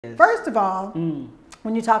First of all,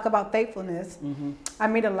 when you talk about faithfulness, I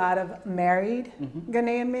meet a lot of married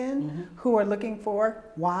Ghanaian men who are looking for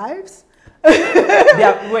wives.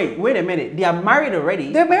 Wait a minute. They are married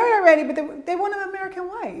already? They're married already, but they want an American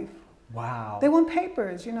wife. Wow. They want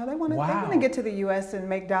papers, you know. They want to get to the U.S. and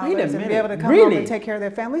make dollars and be able to come Really? home and take care of their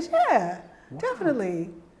families. Yeah, definitely.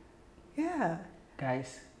 Yeah.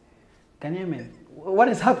 Guys, Ghanaian men, what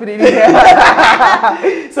is happening here?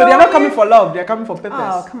 So they're not coming for love, they're coming for papers.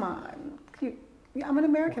 Oh, come on. I'm an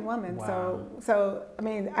American woman, so I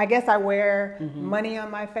mean, I guess I wear money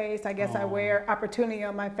on my face. I guess I wear opportunity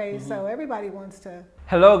on my face. So everybody wants to.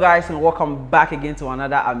 Hello guys, and welcome back again to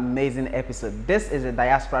another amazing episode. This is a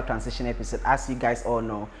diaspora transition episode. As you guys all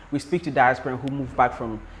know, we speak to diaspora who moved back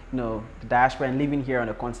from the diaspora and living here on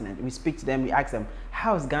the continent. We speak to them, we ask them,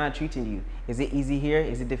 how is Ghana treating you? Is it easy here?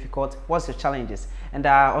 Is it difficult? What's your challenges? And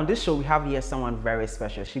on this show, we have here someone very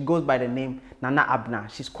special. She goes by the name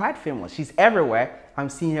Nanaabenatours. She's quite famous. She's everywhere. I'm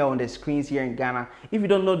seeing her on the screens here in Ghana. If you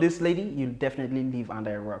don't know this lady, you'll definitely live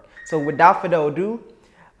under a rock. So without further ado,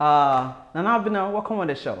 Nanaabenatours, welcome on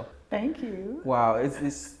the show. Thank you. Wow,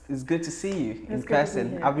 it's good to see you in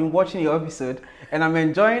person. I've been watching your episode and I'm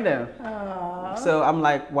enjoying them. Aww. So I'm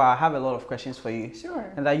like, wow, I have a lot of questions for you.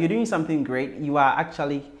 Sure. And you're doing something great. You are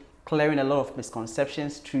actually clearing a lot of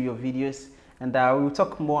misconceptions through your videos. And we'll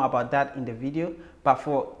talk more about that in the video. But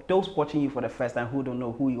for those watching you for the first time who don't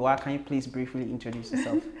know who you are, can you please briefly introduce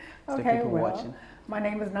yourself to the people watching? My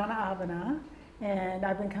name is Nanaabenatours. And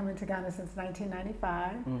I've been coming to Ghana since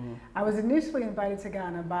 1995. I was initially invited to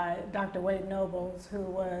Ghana by Dr. Wade Nobles, who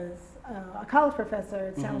was a college professor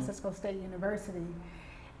at San Francisco State University.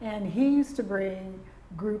 And he used to bring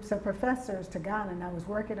groups of professors to Ghana, and I was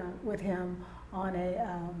working with him on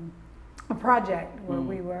a project where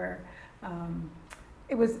we were,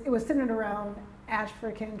 it was centered around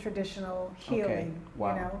African traditional healing, you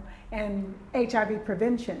know, and HIV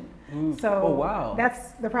prevention. So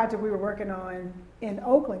that's the project we were working on in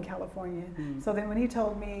Oakland, California. So then when he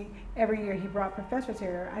told me every year he brought professors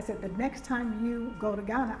here, I said, the next time you go to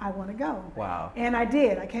Ghana, I want to go. Wow. And I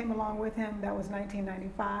did. I came along with him. That was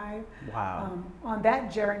 1995. Wow. On that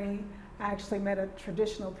journey, I actually met a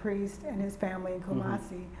traditional priest and his family in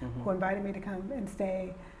Kumasi who invited me to come and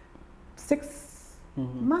stay 6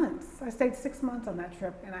 months. I stayed 6 months on that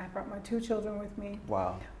trip, and I brought my 2 children with me.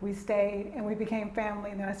 Wow. We stayed and we became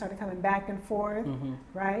family, and then I started coming back and forth,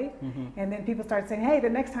 right? And then people started saying, hey, the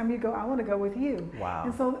next time you go, I want to go with you. Wow.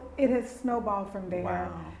 And so it has snowballed from there.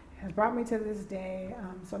 Wow. It has brought me to this day.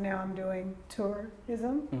 So now I'm doing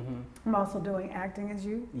tourism. I'm also doing acting, as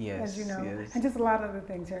you know, and just a lot of other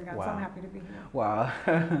things here in Ghana. So I'm happy to be here. Wow.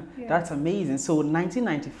 That's amazing. So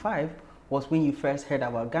 1995 was when you first heard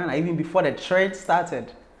about Ghana, even before the trade started.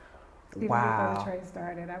 Even before the trade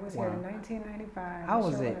started. I was here in 1995. How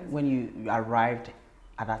was it when you arrived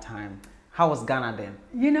at that time? How was Ghana then?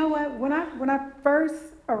 You know what? When I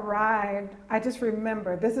first arrived, I just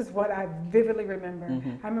remember, this is what I vividly remember.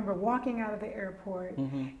 I remember walking out of the airport,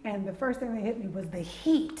 and the first thing that hit me was the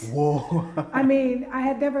heat. Whoa. I mean,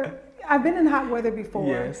 I've been in hot weather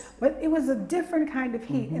before, but it was a different kind of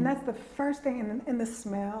heat. And that's the first thing, and the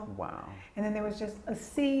smell. Wow. And then there was just a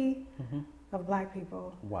sea of black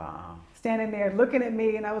people. Wow. Standing there looking at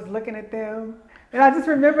me, and I was looking at them. And I just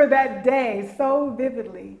remember that day so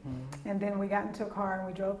vividly. And then we got into a car and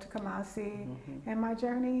we drove to Kumasi, and my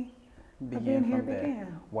journey of being here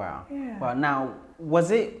began. Wow. Yeah. Well, now,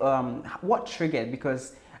 was it, what triggered?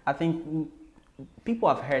 Because I think people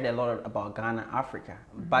have heard a lot about Ghana, Africa,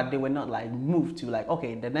 but they were not like moved to like,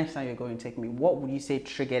 okay, the next time you're going to take me, what would you say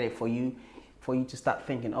triggered it for you to start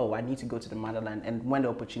thinking, oh, I need to go to the motherland? And when the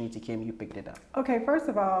opportunity came, you picked it up. Okay, first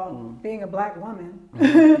of all, being a black woman,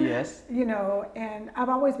 yes, you know, and I've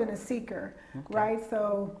always been a seeker, right?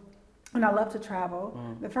 So, and I love to travel.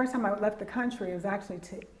 The first time I left the country was actually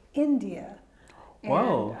to India.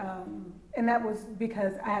 Whoa. And that was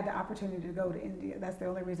because I had the opportunity to go to India. That's the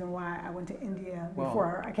only reason why I went to India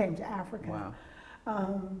before I came to Africa.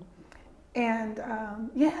 Wow.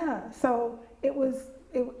 Yeah, so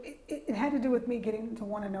it had to do with me getting to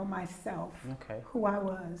want to know myself, who I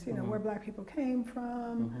was, you know, where black people came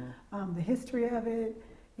from, the history of it,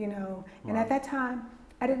 you know. And at that time,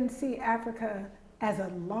 I didn't see Africa as a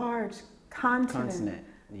large continent.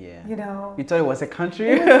 Yeah. You know. You thought it was a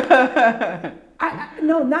country?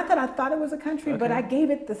 No, not that I thought it was a country, but I gave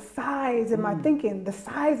it the size in my thinking, the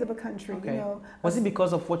size of a country, you know. Was it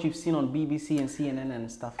because of what you've seen on BBC and CNN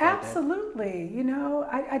and stuff like that? Absolutely. You know,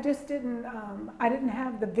 I just didn't, I didn't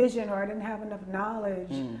have the vision, or I didn't have enough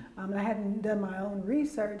knowledge. And I hadn't done my own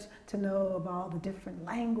research to know about all the different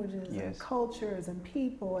languages and cultures and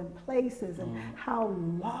people and places and how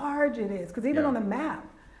large it is. Because even on the map,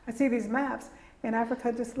 I see these maps, and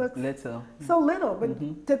Africa just looks so little.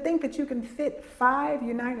 But to think that you can fit 5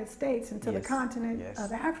 United States into the continent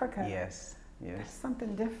of Africa, that's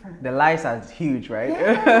something different. The lies are huge, right?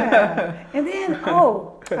 Yeah. And then,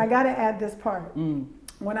 I got to add this part.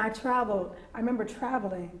 When I traveled, I remember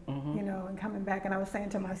traveling, you know, and coming back, and I was saying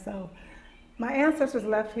to myself, my ancestors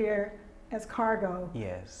left here as cargo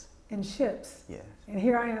in ships. And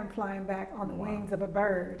here I am flying back on the wings of a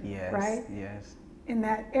bird, right? In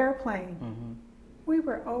that airplane. We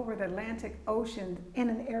were over the Atlantic Ocean in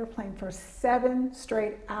an airplane for 7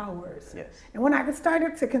 straight hours. And when I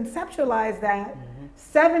started to conceptualize that,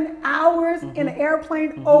 7 hours in an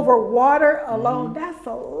airplane over water alone, that's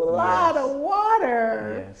a lot of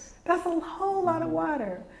water. That's a whole lot of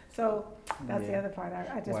water. So that's the other part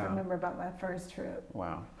I just remember about my first trip.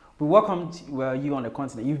 Wow. We welcome you on the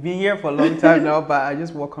continent. You've been here for a long time now, but I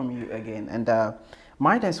just welcome you again. And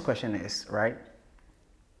my next question is, right,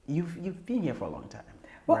 you've been here for a long time.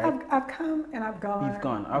 Well, right? I've come and I've gone. You've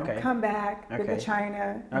gone, okay. I've come back, been to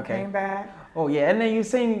China, and came back. Oh yeah, and then you're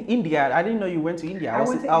saying India. I didn't know you went to India. I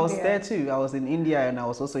was India. there too. I was in India and I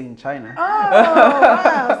was also in China. Oh,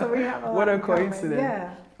 wow. So we have a lot What a in common. coincidence.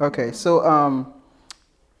 Yeah. Okay, so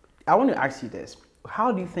I want to ask you this.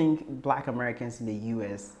 How do you think Black Americans in the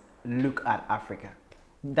US look at Africa?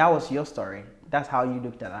 That was your story. That's how you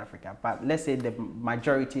looked at Africa. But let's say the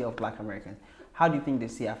majority of Black Americans, how do you think they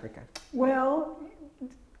see Africa? Well,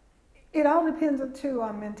 it all depends too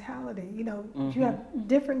on mentality. You know, you have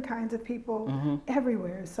different kinds of people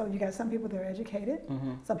everywhere. So you got some people that are educated,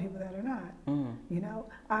 some people that are not. You know,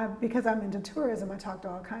 because I'm into tourism, I talk to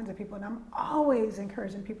all kinds of people, and I'm always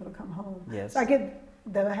encouraging people to come home. So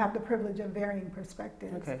I have the privilege of varying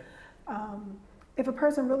perspectives. If a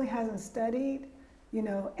person really hasn't studied, you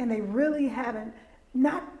know, and they really haven't,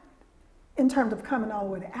 not in terms of coming all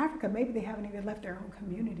the way to Africa, maybe they haven't even left their own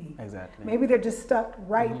community. Maybe they're just stuck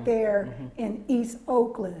right there in East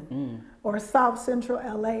Oakland or South Central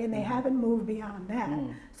LA, and they haven't moved beyond that.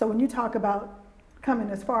 So when you talk about coming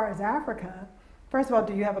as far as Africa, first of all,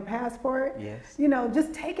 do you have a passport? You know,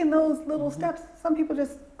 just taking those little steps. Some people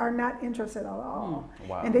just are not interested at all.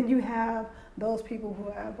 And then you have those people who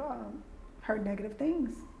have heard negative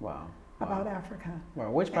things about Africa.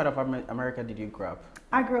 Which part of America did you grow up?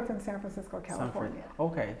 I grew up in San Francisco, California.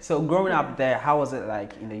 Okay, so growing up there, how was it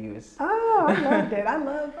like in the US? Oh, I loved it. I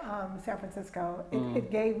love San Francisco.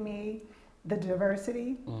 It gave me the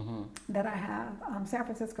diversity that I have. San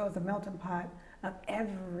Francisco is a melting pot of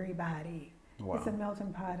everybody. It's a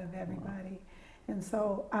melting pot of everybody. And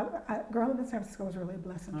so growing up in San Francisco was really a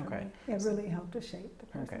blessing for me. It really helped to shape the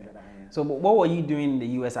person that I am. So what were you doing in the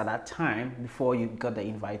US at that time before you got the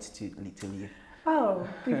invite to leave? Oh,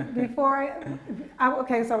 before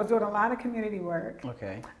so I was doing a lot of community work.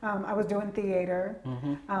 I was doing theater.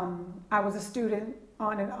 I was a student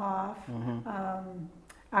on and off.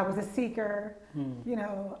 I was a seeker, you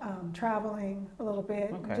know, traveling a little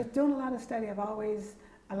bit, just doing a lot of study.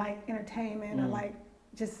 I like entertainment. I like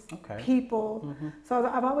just people. So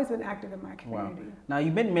I've always been active in my community. Now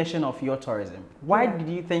you made mention of your tourism. Why did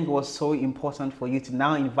you think it was so important for you to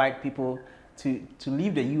now invite people to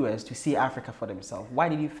leave the US to see Africa for themselves? Why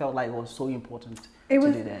did you feel like it was so important to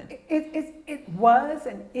do that? It was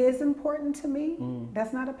and is important to me.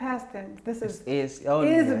 That's not a past tense. This is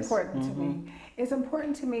important to me. It's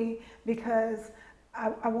important to me because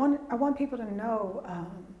I want people to know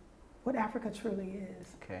what Africa truly is.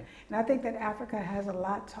 And I think that Africa has a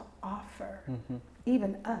lot to offer,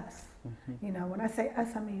 even us. You know, when I say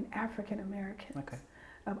us, I mean African Americans.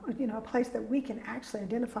 You know, a place that we can actually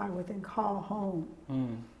identify with and call home.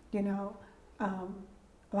 You know,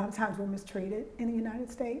 a lot of times we're mistreated in the United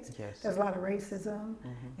States. There's a lot of racism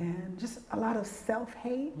and just a lot of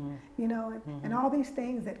self-hate, you know, and all these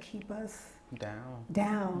things that keep us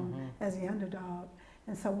down as the underdog.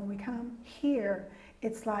 And so when we come here,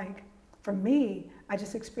 it's like, for me, I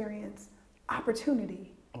just experience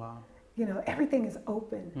opportunity. You know, everything is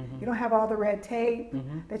open. You don't have all the red tape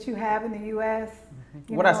that you have in the U.S.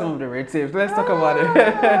 What are some of the red tapes? Let's talk about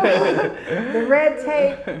it. The red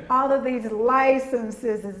tape, all of these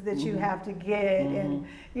licenses that you have to get, and,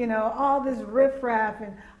 you know, all this riffraff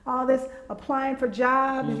and all this applying for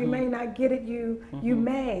jobs. You may not get it, you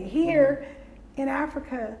may. Here in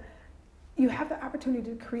Africa, you have the opportunity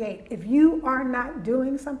to create. If you are not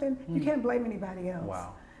doing something, you can't blame anybody else.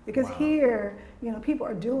 Wow. Because Wow. here, you know, people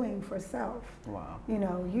are doing for self. Wow. You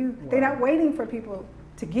know, they're not waiting for people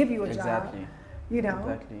to give you a Exactly. job. You know,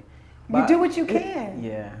 Exactly. you do what you can.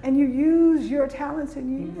 Yeah. And you use your talents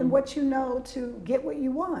and what you know to get what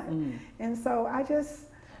you want. And so I just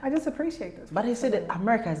appreciate this. But he said that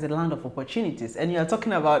America is the land of opportunities, and you're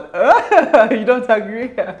talking about you don't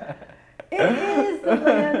agree? It is the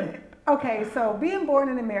land. Okay, so being born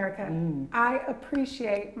in America, I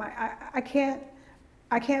appreciate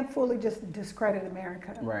I can't fully just discredit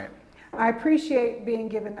America. Right. I appreciate being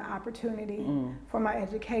given the opportunity for my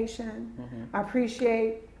education. I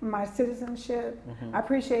appreciate my citizenship. I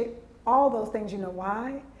appreciate all those things. You know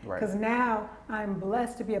why? Because now I'm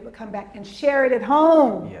blessed to be able to come back and share it at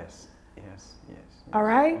home. Yes, yes, yes. All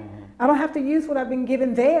right? I don't have to use what I've been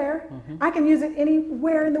given there. I can use it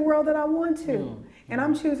anywhere in the world that I want to. And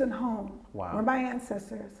I'm choosing home. Wow. Where my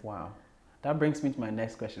ancestors. Wow. That brings me to my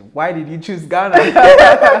next question. Why did you choose Ghana?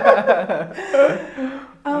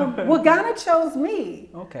 Well, Ghana chose me.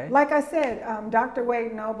 Okay. Like I said, Dr.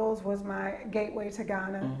 Wade Nobles was my gateway to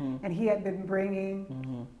Ghana, and he had been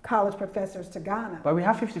bringing college professors to Ghana. But we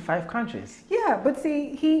have 55 countries. Yeah, but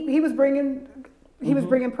see, he was bringing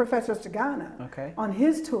professors to Ghana on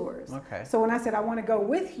his tours. Okay. So when I said I want to go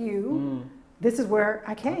with you, this is where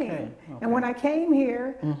I came. Okay. And when I came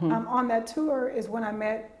here on that tour is when I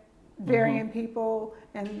met varying people,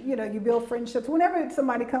 and you know, you build friendships. Whenever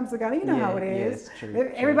somebody comes to Ghana, you know how it is. Yes,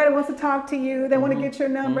 true, Everybody wants to talk to you. They want to get your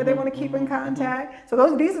number. They want to keep in contact.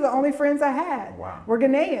 So these are the only friends I had. Wow. Were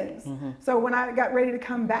Ghanaians. So when I got ready to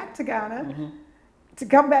come back to Ghana, to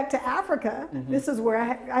come back to Africa, this is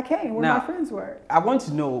where I came, where my friends were. I want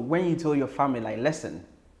to know, when you told your family, like, listen,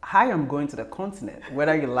 I am going to the continent,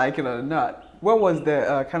 whether you like it or not. What was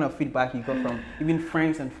the kind of feedback you got from even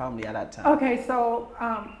friends and family at that time? Okay, so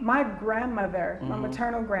my grandmother, my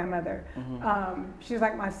maternal grandmother, she's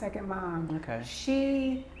like my second mom. Okay.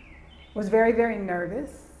 She was very, very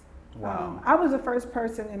nervous. Wow. I was the first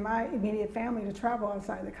person in my immediate family to travel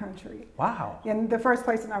outside the country. Wow. And the first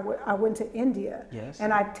place I went to India. Yes.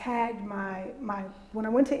 And I tagged when I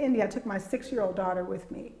went to India, I took my 6-year-old daughter with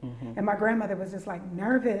me. And my grandmother was just like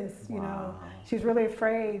nervous, you know. She's really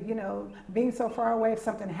afraid, you know, being so far away, if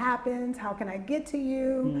something happens, how can I get to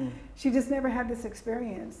you? She just never had this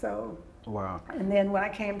experience. So. Wow. And then when I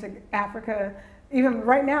came to Africa, even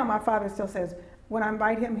right now, my father still says, when I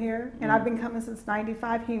invite him here, and I've been coming since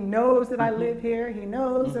 '95, he knows that I live here, he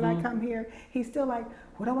knows that I come here, he's still like,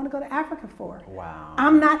 what do I want to go to Africa for? Wow.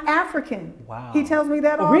 I'm not African. Wow. He tells me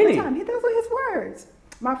that all really? the time. He tells me his words.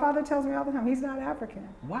 My father tells me all the time, he's not African.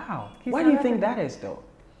 Wow. He's Why not do you think African. that is, though?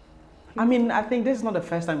 I mean, I think this is not the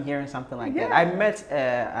first time hearing something like that. Yeah. I met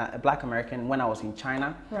a Black American when I was in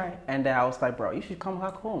China. Right. And then I was like, bro, you should come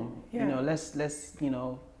back home. Yeah. You know, let's you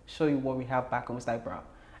know, show you what we have back home. It's like, bro,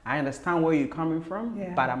 I understand where you're coming from,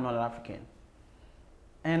 but I'm not African.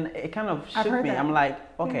 And it kind of shook me. that. I'm like,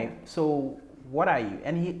 okay, so what are you?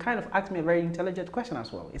 And he kind of asked me a very intelligent question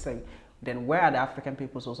as well. It's like, then where are the African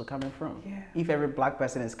peoples also coming from? Yeah. If every Black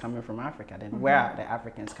person is coming from Africa, then where are the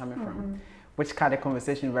Africans coming from? Which cut the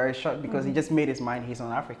conversation very short because he just made his mind he's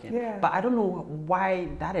not African. Yeah. But I don't know why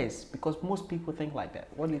that is, because most people think like that.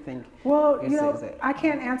 What do you think? Well, you know, I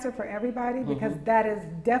can't answer for everybody because that is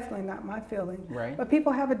definitely not my feeling. Right. But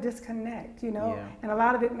people have a disconnect, you know, and a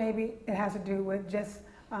lot of it maybe it has to do with just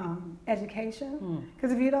education.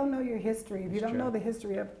 Because if you don't know your history, if you don't know the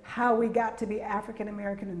history of how we got to be African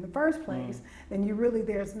American in the first place, then you really,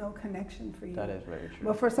 there's no connection for you. That is very true.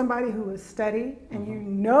 But for somebody who has studied and you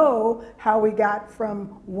know how we got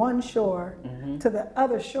from one shore to the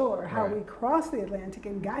other shore, how we crossed the Atlantic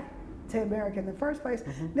and got to America in the first place,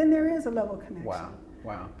 then there is a level of connection. Wow.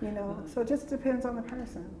 Wow. You know, so it just depends on the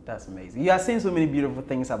person. That's amazing. You are seeing so many beautiful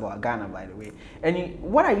things about Ghana, by the way. And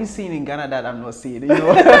what are you seeing in Ghana that I'm not seeing? You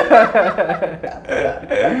know,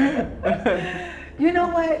 you know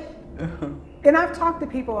what? And I've talked to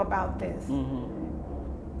people about this.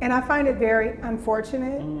 And I find it very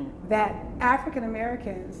unfortunate that African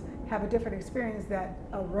Americans have a different experience that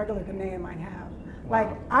a regular Ghanaian might have. Like,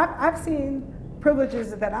 I've seen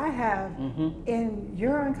privileges that I have in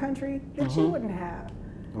your own country that you wouldn't have.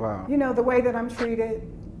 Wow. You know, the way that I'm treated,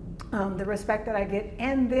 the respect that I get,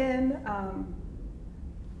 and then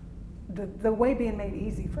the way being made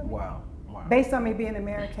easy for me. Wow. Wow. Based on me being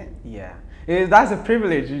American. Yeah. That's a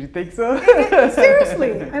privilege, you think so?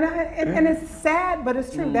 Seriously. And it's sad, but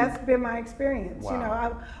it's true. That's been my experience. Wow. You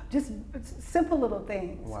know, just simple little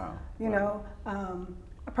things. Wow. You know,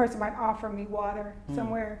 a person might offer me water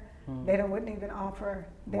somewhere. they wouldn't even offer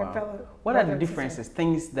their fellow. What are the differences?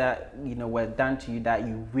 Things that were done to you that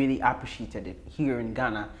you really appreciated it here in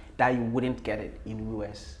Ghana that you wouldn't get it in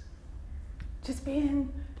US? Just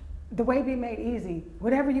being the way be made easy.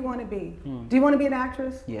 Whatever you want to be. Do you want to be an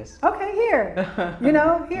actress? Yes. Okay, here.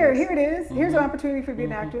 Here it is. Here's an opportunity for you to be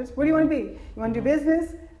an actress. What do you want to be? You want to do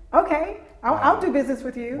business? Okay, I'll do business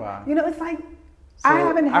with you. Wow. It's like I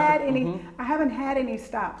haven't had any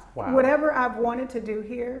stops. Wow. Whatever I've wanted to do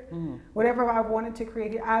here, whatever I've wanted to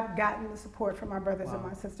create here, I've gotten the support from my brothers and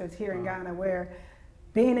my sisters here in Ghana, where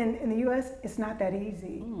being in the US, it's not that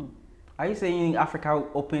easy. Are you saying Africa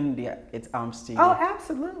opened its arms to you? Oh,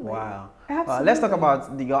 absolutely. Wow. Absolutely. Let's talk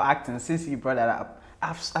about your acting, since you brought that up.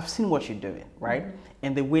 I've seen what you're doing, right?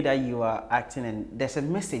 And the way that you are acting, and there's a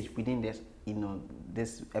message within this,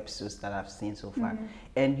 these episodes that I've seen so far.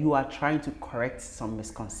 And you are trying to correct some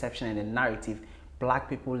misconception and the narrative Black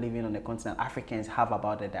people living on the continent, Africans, have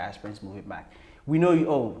about the diasporans moving back. We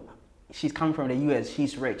know, she's coming from the US,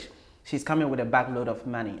 she's rich, she's coming with a backload of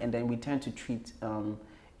money, and then we tend to treat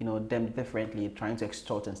them differently, trying to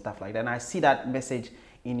extort and stuff like that. And I see that message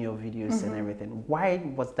in your videos and everything. Why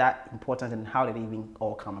was that important, and how did it even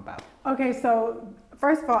all come about? Okay, so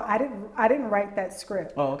first of all, I didn't write that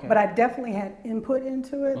script, but I definitely had input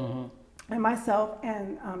into it. And myself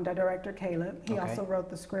and the director Caleb, he also wrote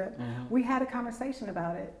the script. We had a conversation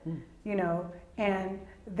about it, and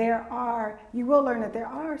you will learn that there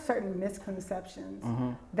are certain misconceptions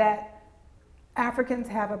that Africans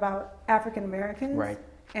have about African Americans. Right.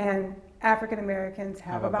 And African Americans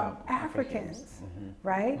have about Africans,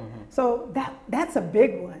 right? So that's a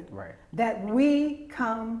big one. Right. That we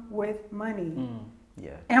come with money.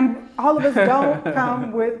 Yeah. And all of us don't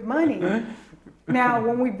come with money. Now,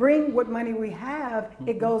 when we bring what money we have,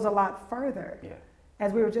 it goes a lot further. Yeah.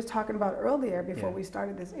 As we were just talking about earlier before we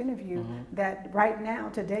started this interview, that right now,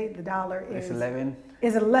 today, the dollar is 11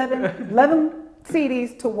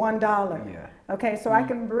 CDs to $1. Yeah. Okay, so I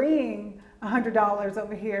can bring $100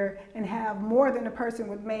 over here and have more than a person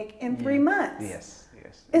would make in 3 months. Yes,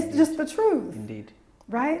 yes. It's just the truth. Indeed.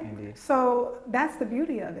 Right? Indeed. So that's the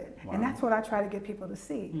beauty of it. And that's what I try to get people to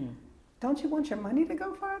see. Don't you want your money to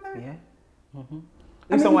go farther? Yeah.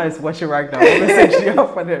 If someone is watching right now, message you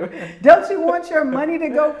for them. Don't you want your money to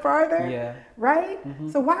go farther? Yeah. Right?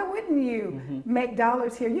 So why wouldn't you make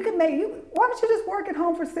dollars here? You can why don't you just work at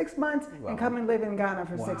home for 6 months and come and live in Ghana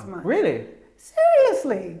for 6 months? Really?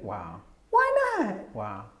 Seriously. Wow. Why not?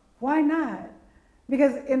 Wow. Why not?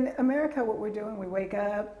 Because in America, what we're doing, we wake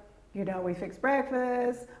up, we fix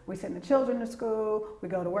breakfast, we send the children to school, we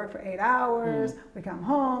go to work for 8 hours, we come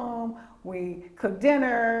home, we cook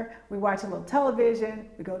dinner, we watch a little television,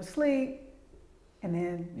 we go to sleep, and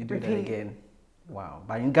then you do repeat. that again. Wow.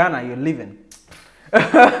 But in Ghana, you're living.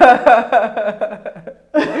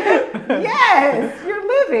 Yes, you're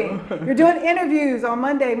living. You're doing interviews on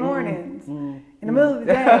Monday mornings in the middle of the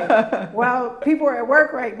day while people are at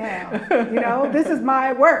work right now. This is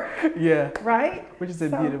my work. Yeah. Right? Which is a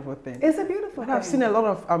beautiful thing. It's a beautiful thing. I've seen a lot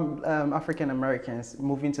of African Americans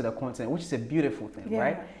moving to the continent, which is a beautiful thing,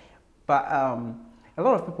 right? But a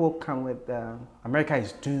lot of people come with America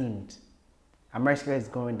is doomed. America is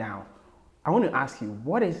going down. I want to ask you,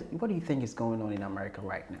 what do you think is going on in America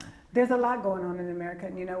right now? There's a lot going on in America,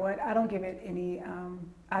 and you know what? I don't give it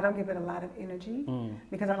a lot of energy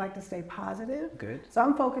because I like to stay positive. Good. So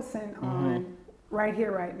I'm focusing on right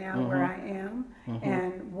here, right now, where I am,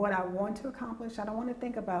 and what I want to accomplish. I don't want to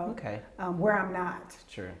think about where I'm not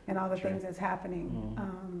and all the things that's happening.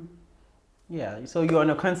 Yeah, so you're on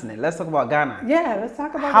a continent. Let's talk about Ghana. Yeah, let's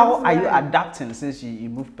talk about how are you adapting since you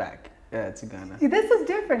moved back to Ghana? This is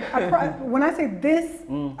different. Accra, when I say this,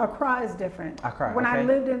 Accra is different. Accra, when I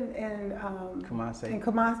lived in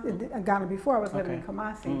Kumasi, Ghana before, I was living in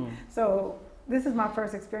Kumasi. So this is my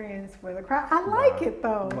first experience with Accra. I like it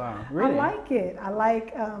though. Wow, really? I like it. I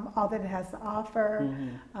like all that it has to offer.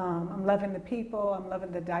 I'm loving the people. I'm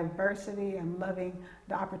loving the diversity. I'm loving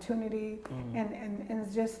the opportunity, and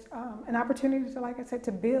it's just an opportunity to, like I said,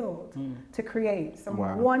 to build, to create some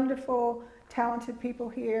wonderful, talented people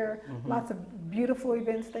here, lots of beautiful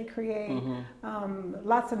events they create,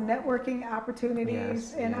 lots of networking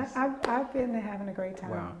opportunities, and I've been having a great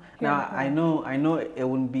time. Wow. Now I know it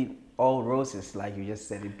wouldn't be all roses like you just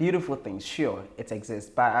said. Beautiful things, sure, it exists,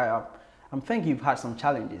 but I'm thinking you've had some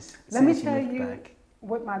challenges. Let me tell you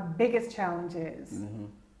what my biggest challenge is.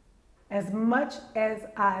 As much as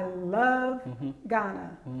I love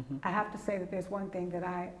Ghana, I have to say that there's one thing that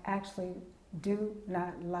I actually do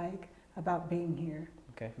not like about being here.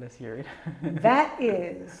 Okay, let's hear it. That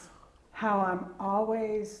is how I'm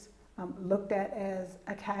always looked at as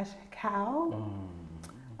a cash cow.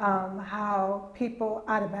 how people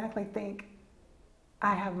automatically think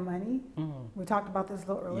I have money. We talked about this a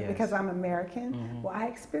little earlier, because I'm American. Well, I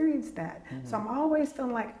experienced that. So I'm always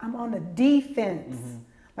feeling like I'm on the defense.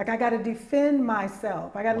 Like I got to defend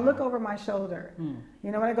myself. I got to look over my shoulder.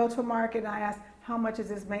 You know, when I go to a market and I ask, how much is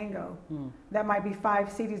this mango? That might be 5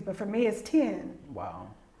 cedis, but for me it's 10. Wow.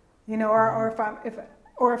 You know,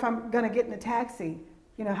 or if I'm going to get in a taxi,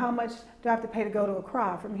 you know, how much do I have to pay to go to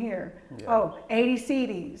Accra from here? Oh, 80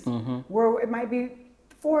 cedis. Where it might be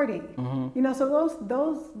 40. You know, so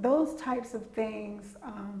those types of things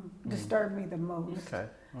disturb me the most. Okay.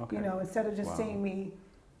 You know, instead of just seeing me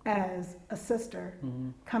as a sister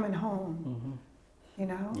coming home. You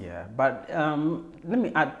know. Yeah, but let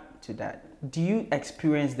me add to that. Do you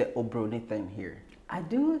experience the Obroni thing here? I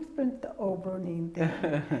do experience the Obroni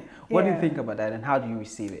thing. What do you think about that, and how do you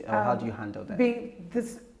receive it, or how do you handle that?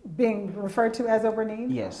 Being referred to as Obroni?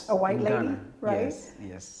 Yes. A white lady, Ghana. right? Yes,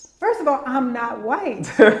 yes. First of all, I'm not white.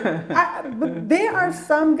 But there are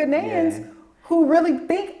some Ghanaians who really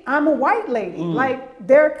think I'm a white lady. Like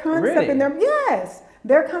their concept in their,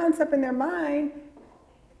 their concept in their mind,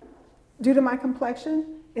 due to my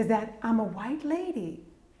complexion, is that I'm a white lady.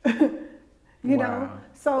 You know,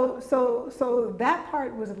 so that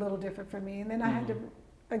part was a little different for me, and then I had to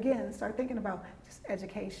again start thinking about just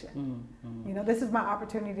education. You know, this is my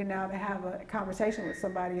opportunity now to have a conversation with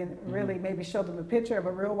somebody and really maybe show them a picture of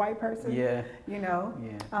a real white person. You know,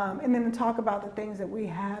 and then to talk about the things that we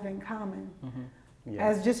have in common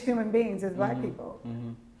as just human beings, as Black people.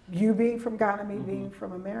 You being from Ghana, me being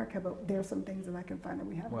from America, but there's some things that I can find that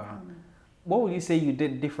we have in common. What would you say you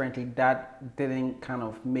did differently that didn't kind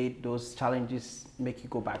of make those challenges make you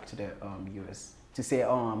go back to the US? To say,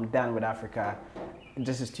 oh, I'm done with Africa,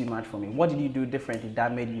 this is too much for me. What did you do differently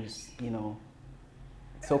that made you, you know,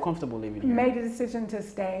 so comfortable living here? Made the decision to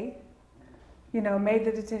stay. You know, made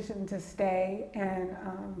the decision to stay and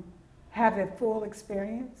have the full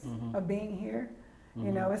experience of being here.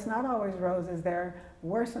 You know, it's not always roses. There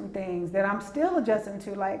were some things that I'm still adjusting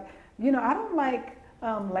to. Like, you know, I don't like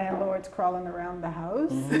landlords crawling around the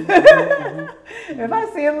house. If I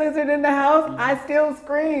see a lizard in the house, I still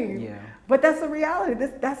scream. But that's the reality.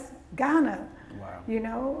 That's Ghana. You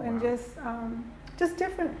know, and just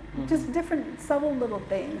different subtle little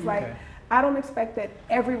things. Like I don't expect that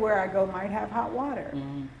everywhere I go might have hot water,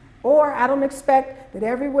 or I don't expect that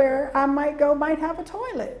everywhere I might go might have a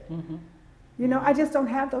toilet. You know, I just don't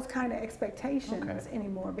have those kind of expectations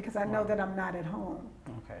anymore, because I know that I'm not at home.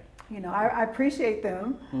 You know, I appreciate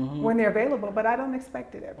them when they're available, but I don't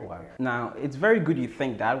expect it everywhere. Now, it's very good you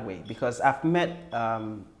think that way, because I've met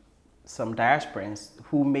some diasporans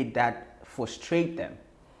who made that frustrate them.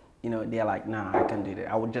 You know, they're like, nah, I can't do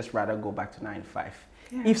that. I would just rather go back to 9 to 5.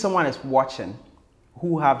 If someone is watching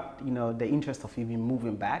who have, you know, the interest of even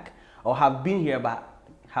moving back, or have been here but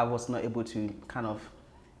was not able to kind of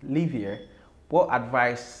live here, what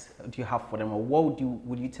advice do you have for them, or what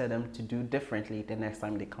would you tell them to do differently the next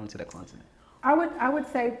time they come to the continent? I would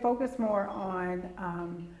say focus more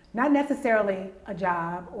on not necessarily a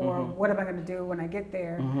job or what am I going to do when I get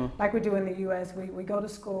there. Like we do in the U.S., we go to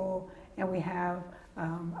school and we have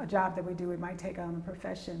a job that we do. We might take on a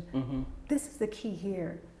profession. This is the key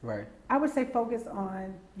here. I would say focus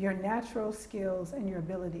on your natural skills and your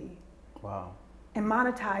ability. And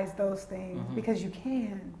monetize those things because you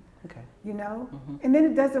can. You know, and then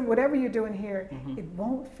it doesn't. Whatever you're doing here, it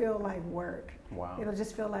won't feel like work. It'll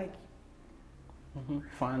just feel like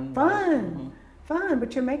fun.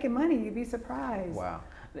 But you're making money. You'd be surprised.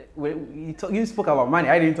 You spoke about money.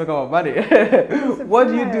 I didn't talk about money. What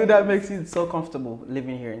do you do that makes you so comfortable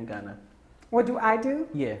living here in Ghana? What do I do?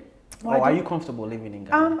 Are you comfortable living in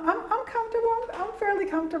Ghana? I'm comfortable. I'm fairly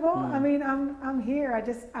comfortable. I mean, I'm here.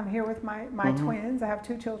 I'm here with my twins. I have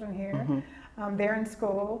 2 children here. They're in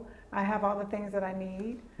school. I have all the things that I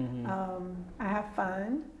need. I have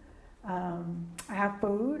fun. I have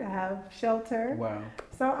food. I have shelter.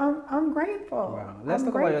 So I'm grateful. Let's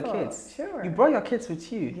talk about your kids. Sure. You brought your kids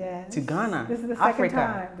with you to Ghana. This is the Africa. second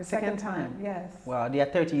time. The second time. Yes. Wow. They are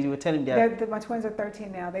 13. You were telling them my twins are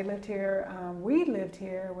 13 now. They lived here. We lived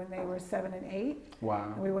here when they were 7 and 8.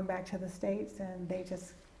 And we went back to the States, and they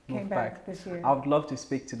just came back this year. I would love to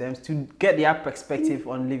speak to them to get their perspective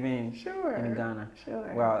on living in Ghana.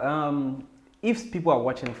 Well, if people are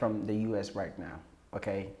watching from the US right now,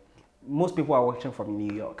 most people are watching from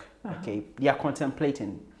New York, they are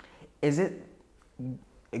contemplating, is it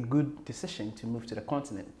a good decision to move to the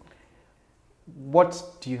continent? What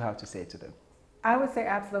do you have to say to them? I would say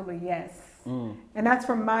absolutely yes. And that's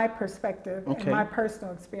from my perspective and my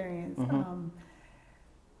personal experience.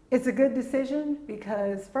 It's a good decision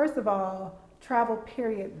because, first of all, travel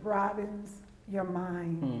period broadens your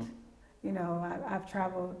mind. You know, I've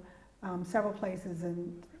traveled several places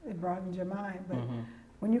and it broadens your mind, but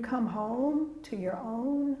when you come home to your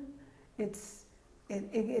own,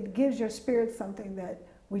 it gives your spirit something that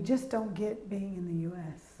we just don't get being in the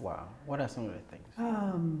U.S. Wow. What are some of the things?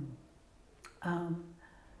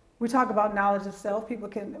 We talk about knowledge of self. People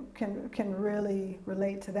can really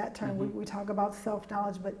relate to that term. We talk about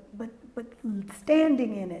self-knowledge, but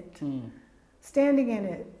standing in it. Standing in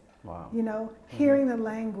it. Wow. You know, hearing the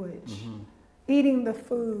language, eating the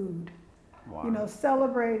food, wow. You know,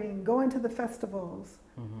 celebrating, going to the festivals,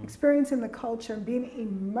 experiencing the culture, being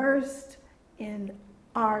immersed in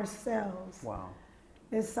ourselves. Wow.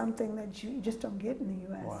 Is something that you just don't get in the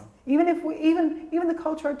U.S. Wow. Even if even the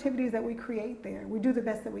cultural activities that we create there, we do the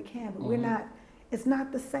best that we can, but we're not. It's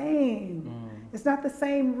not the same. It's not the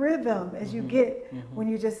same rhythm as you get when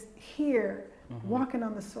you just here, walking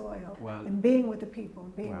on the soil and being with the people,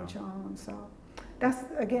 and being with your own. So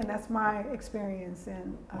that's my experience,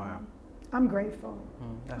 and I'm grateful.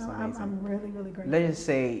 That's amazing. I'm really, really grateful. Let's just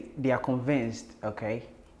say they are convinced, okay,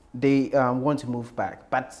 they want to move back,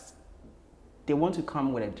 but they want to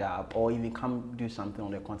come with a job or even come do something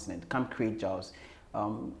on the continent, come create jobs.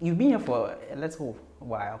 You've been here for a little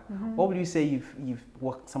while. What would you say you've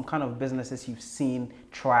worked, some kind of businesses you've seen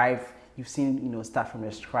thrive, you've seen, you know, start from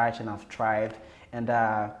the scratch and have thrived, and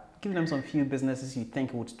give them some few businesses you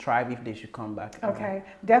think would thrive if they should come back. Okay,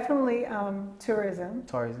 definitely tourism.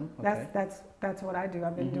 Tourism, okay. That's what I do.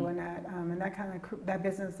 I've been doing that, and that kind of that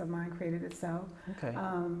business of mine created itself. Okay.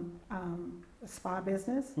 Spa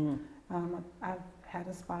business. I've had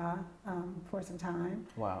a spa for some time.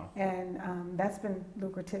 Wow. And that's been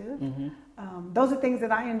lucrative. Those are things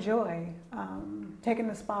that I enjoy. Taking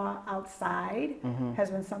the spa outside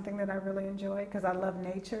has been something that I really enjoy because I love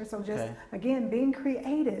nature. So just, again, being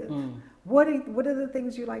creative. What are the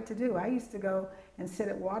things you like to do? I used to go and sit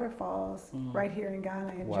at waterfalls right here in Ghana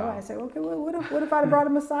and enjoy. I said, okay, well, what if I brought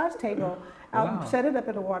a massage table out and set it up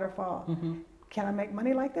at a waterfall? Can I make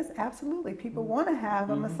money like this? Absolutely. People want to have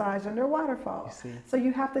a massage under a waterfall. So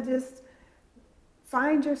you have to just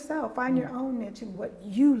find yourself, find your own niche and what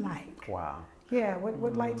you like. Wow. Yeah,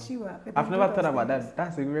 what lights you up. I've never thought about that.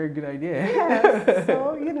 That's a very good idea. Yes.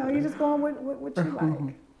 So, you know, you just go on with what you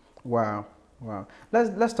like. Wow. Wow.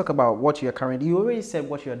 Let's talk about what you're currently. You already said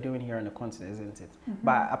what you're doing here on the continent, isn't it?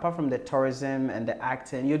 But apart from the tourism and the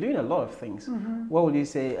acting, you're doing a lot of things. What would you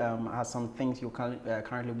say are some things you're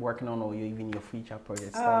currently working on, or even your future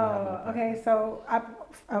projects? Okay. So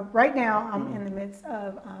right now I'm in the midst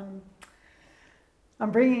of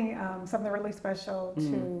I'm bringing something really special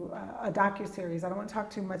to a docu-series. I don't want to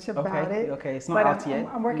talk too much about it. Okay, it's not out yet.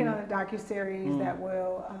 I'm working on a docu-series that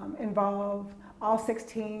will involve all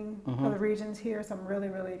 16 of the regions here, so I'm really,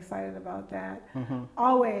 really excited about that.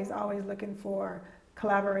 Always looking for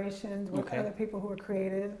collaborations with other people who are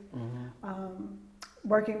creative.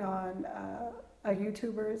 Working on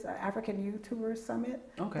African YouTubers Summit.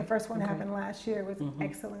 The first one happened last year. It was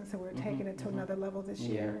excellent, so we're taking it to another level this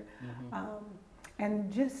year.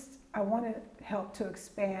 And just, I want to help to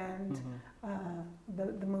expand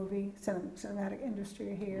the movie, cinematic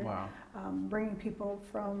industry here. Wow. Bringing people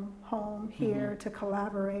from home here to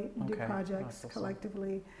collaborate and do projects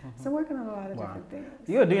collectively. So working on a lot of different things.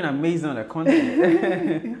 You're doing amazing on the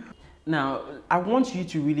continent. Now, I want you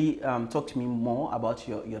to really talk to me more about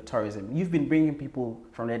your tourism. You've been bringing people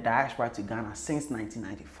from the diaspora to Ghana since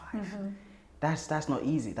 1995. That's not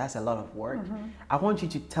easy. That's a lot of work. I want you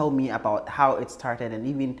to tell me about how it started and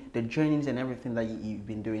even the journeys and everything that you've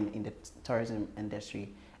been doing in the tourism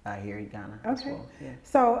industry here in Ghana as well.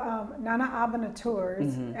 So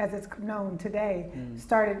Nanaabenatours, as it's known today,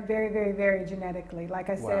 started very, very, very genetically.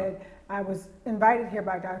 Like I said, I was invited here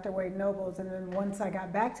by Dr. Wade Nobles, and then once I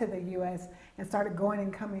got back to the U.S. and started going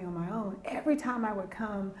and coming on my own, every time I would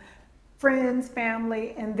come, friends,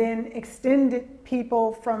 family, and then extended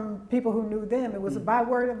people from people who knew them. It was by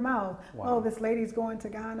word of mouth. Oh, this lady's going to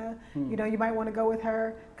Ghana. You know, you might want to go with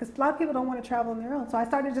her. Because a lot of people don't want to travel on their own. So I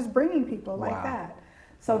started just bringing people like that.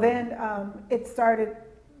 So then it started,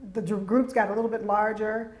 the groups got a little bit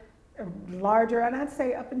larger, and I'd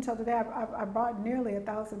say up until today, I brought nearly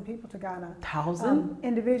 1,000 people to Ghana. 1,000?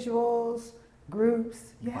 Individuals,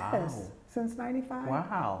 groups, since '95.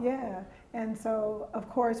 Wow. Yeah. And so, of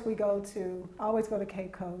course, we always go to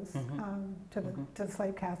Cape Coast, to the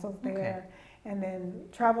slave castles there, and then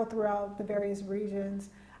travel throughout the various regions.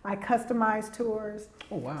 I customize tours.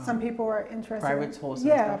 Oh, wow. Some people are interested. Private tours?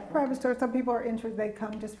 Private tours. Some people are interested. They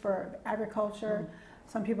come just for agriculture.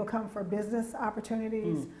 Some people come for business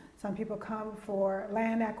opportunities. Some people come for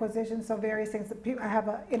land acquisition, so various things. I have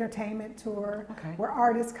an entertainment tour where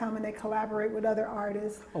artists come and they collaborate with other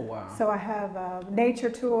artists. Oh, wow. So I have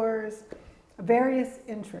nature tours, various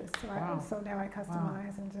interests. Right? So now I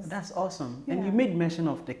customize and just... That's awesome. Yeah. And you made mention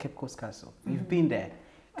of the Cape Coast Castle. You've been there.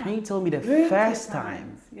 Can you tell me the first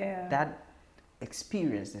time that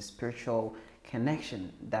experience, the spiritual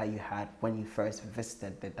connection that you had when you first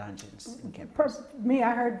visited the dungeons in Cape Coast? Me,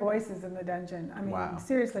 I heard voices in the dungeon. I mean,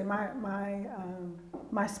 seriously,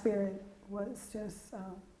 my spirit was just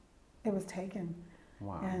it was taken.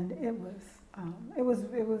 Wow. And it was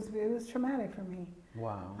traumatic for me.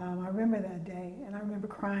 Wow. I remember that day, and I remember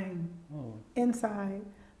crying inside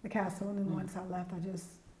the castle. And then once I left, I just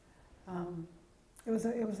it was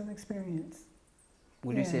an experience.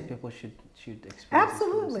 Would you say people should experience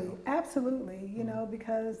Absolutely, absolutely. You know,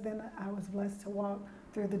 because then I was blessed to walk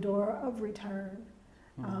through the door of return.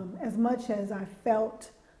 As much as I felt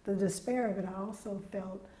the despair of it, I also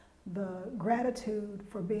felt the gratitude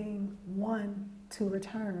for being one to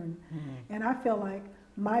return. And I feel like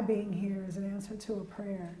my being here is an answer to a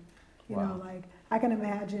prayer. You know, like I can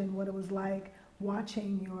imagine what it was like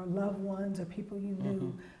watching your loved ones or people you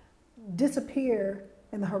knew disappear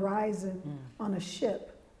in the horizon on a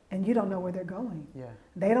ship, and you don't know where they're going.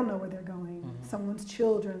 They don't know where they're going. Someone's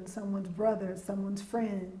children, someone's brother, someone's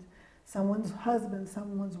friend, someone's husband,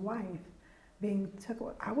 someone's wife being took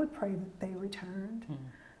away. I would pray that they returned.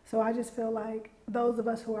 So I just feel like those of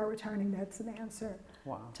us who are returning, that's an answer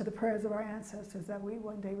to the prayers of our ancestors, that we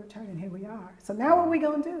one day return, and here we are. So now what are we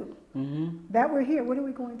going to do? That we're here, what are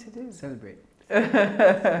we going to do? Celebrate.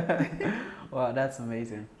 Wow, that's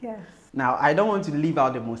amazing. Yes. Now, I don't want to leave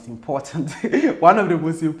out the most important, one of the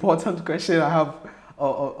most important questions I have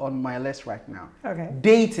on my list right now. Okay.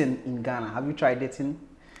 Dating in Ghana. Have you tried dating?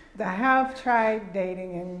 I have tried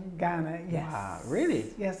dating in Ghana, yes. Wow,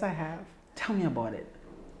 really? Yes, I have. Tell me about it.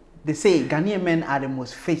 They say Ghanaian men are the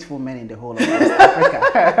most faithful men in the whole of West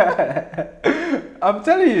Africa. I'm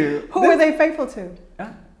telling you. Who were they faithful to?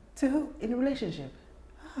 Huh? To who? In a relationship.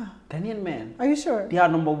 Ghanaian men. Are you sure? They are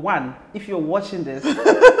number one. If you're watching this,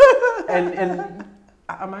 and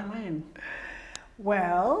am I lying?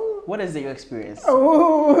 Well, what is your experience?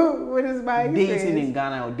 Oh, what is my experience? Dating in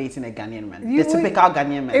Ghana or dating a Ghanaian man? The typical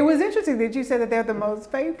Ghanaian man. It was interesting that you said that they're the most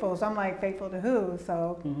faithful. So I'm like, faithful to who?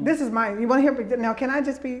 So this is mine. You want to hear? Now, can I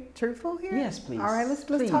just be truthful here? Yes, please. All right, let's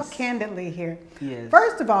talk candidly here. Yes.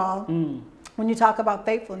 First of all, when you talk about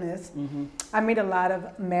faithfulness, I meet a lot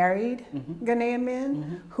of married Ghanaian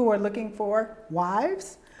men who are looking for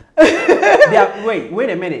wives. Wait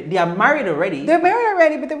a minute. They are married already? They're married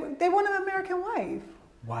already, but they want an American wife.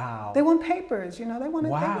 Wow. They want papers, you know. They want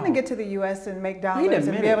to get to the U.S. and make dollars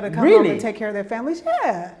and be able to come really? home and take care of their families.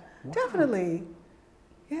 Yeah, definitely.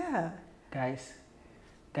 Yeah. Guys,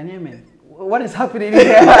 Ghanaian men, what is happening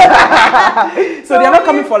here? So they're not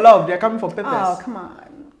coming for love. They're coming for papers. Oh, come on.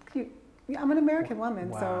 I'm an American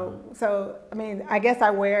woman, so I mean, I guess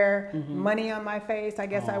I wear money on my face. I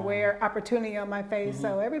guess I wear opportunity on my face.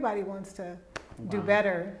 So everybody wants to do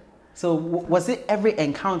better. So was it every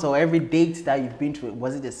encounter or every date that you've been to?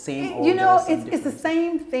 Was it the same? You know, it's the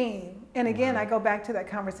same theme. And again, I go back to that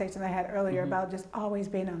conversation I had earlier about just always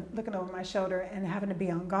being looking over my shoulder and having to be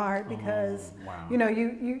on guard because you know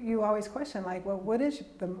you always question like, well, what is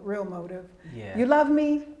the real motive? You love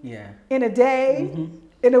me in a day.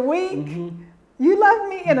 In a week, you love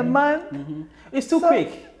me in a month. It's too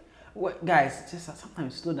quick. Well, guys, just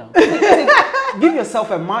sometimes slow down. Give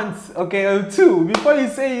yourself a month, okay, or two before you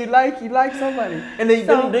say you like somebody. And they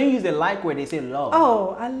don't use the like word, they say love.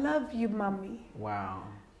 Oh, I love you, mommy. Wow.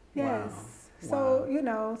 Yes. Wow. So, you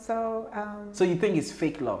know, so you think it's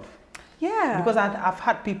fake love? Yeah. Because I've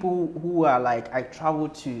had people who are like, I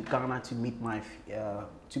traveled to Ghana to meet my,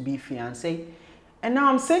 to be fiancé. And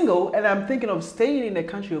now I'm single and I'm thinking of staying in the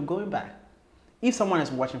country or going back. If someone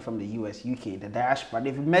is watching from the US, UK, the diaspora,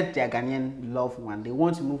 they've met their Ghanaian loved one, they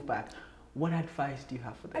want to move back, what advice do you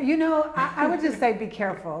have for them? You know, I would just say be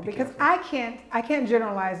careful because I can't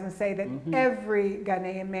generalize and say that every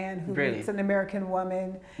Ghanaian man who meets an American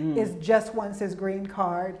woman is just wants his green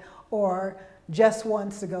card or just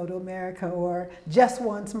wants to go to America or just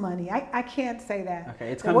wants money. I can't say that.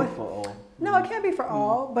 Okay, it's coming for all. No, it can't be for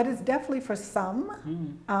all, but it's definitely for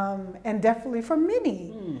some and definitely for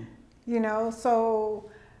many. You know, so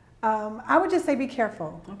I would just say be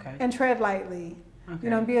careful and tread lightly. You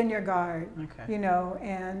know, be on your guard. You know,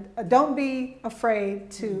 and don't be afraid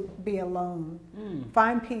to be alone.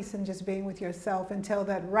 Find peace in just being with yourself until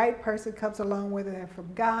that right person comes along, whether they're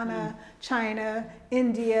from Ghana, China,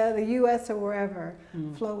 India, the U.S., or wherever.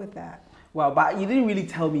 Flow with that. Wow, but you didn't really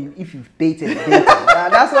tell me if you've dated.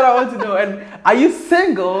 That's what I want to know. And are you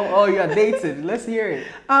single or you're dated? Let's hear it.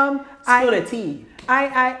 Spill the tea.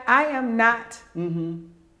 I am not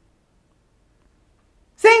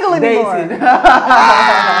single anymore. Dating.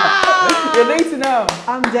 You're dating now.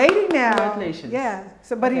 I'm dating now. Congratulations. Yeah.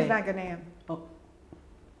 So, but he's not Ghanaian. Oh,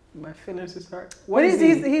 my feelings is hurt. What is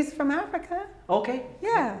he? He's from Africa. Okay.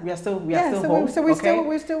 Yeah. We are still home.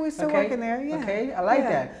 We're still working there. Yeah. Okay. I like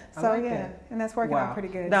that. I like that. And that's working out pretty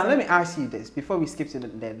good. Now let me ask you this before we skip to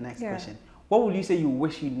the next question. What would you say you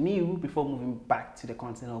wish you knew before moving back to the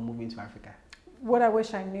continent or moving to Africa? What I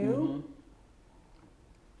wish I knew?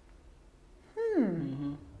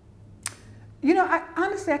 You know,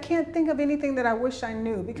 honestly, I can't think of anything that I wish I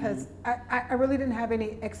knew because I really didn't have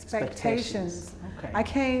any expectations. Okay. I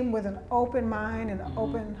came with an open mind and an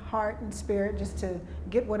open heart and spirit just to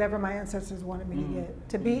get whatever my ancestors wanted me to get,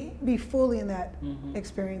 to be fully in that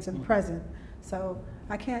experience and present. So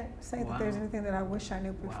I can't say that there's anything that I wish I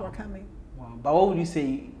knew before coming. Wow. But what would you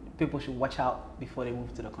say people should watch out before they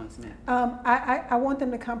move to the continent? I want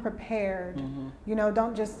them to come prepared. You know,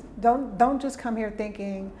 don't just come here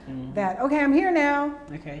thinking that, okay, I'm here now.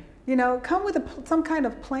 Okay. You know, come with some kind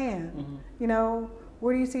of plan. You know,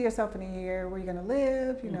 where do you see yourself in a year? Where are you going to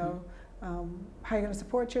live? You know, how are you going to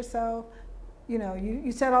support yourself? You know,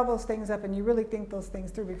 you set all those things up and you really think those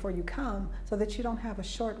things through before you come so that you don't have a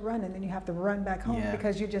short run and then you have to run back home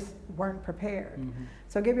because you just weren't prepared.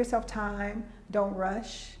 So give yourself time, don't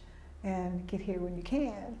rush, and get here when you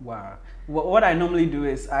can. Wow. What I normally do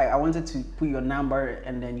is I wanted to put your number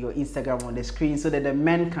and then your Instagram on the screen so that the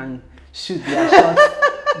men can shoot their shots.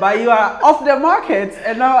 But you are off the market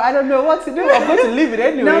and now I don't know what to do. I'm going to leave it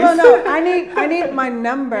anyways. No. I need my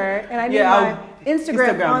number and I need my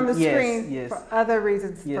Instagram on the screen for other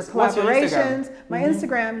reasons, for collaborations. My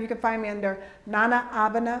Instagram, you can find me under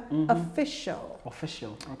Nanaabenatours Official.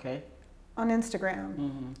 Official, okay. On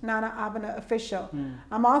Instagram, Nanaabenatours Official.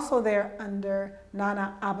 I'm also there under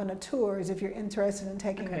Nanaabenatours if you're interested in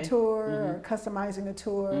taking a tour or customizing a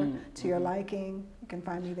tour to your liking. You can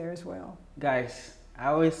find me there as well. Guys,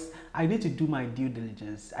 I need to do my due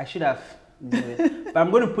diligence. I should have done it. But I'm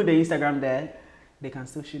going to put the Instagram there. They can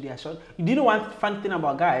still shoot their shot. You know one fun thing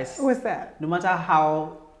about guys? What's that? No matter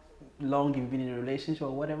how long you've been in a relationship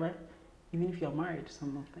or whatever, even if you're married,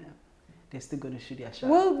 some of them, they're still going to shoot their shot.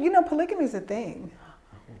 Well, you know, polygamy is a thing.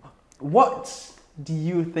 What do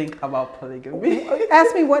you think about polygamy?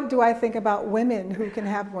 Ask me, what do I think about women who can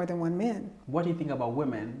have more than one man? What do you think about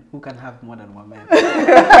women who can have more than one man?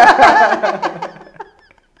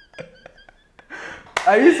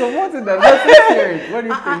 Are you supporting that? That's serious. What do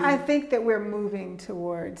you think? I think that we're moving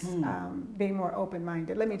towards being more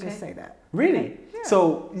open-minded. Let me just say that. Really? Okay. Yeah.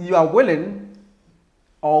 So you are willing,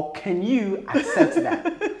 or can you accept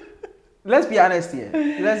that? Let's be honest here.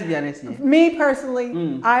 Me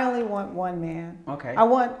personally, I only want one man. Okay. I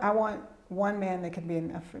want one man that can be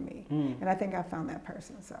enough for me, and I think I found that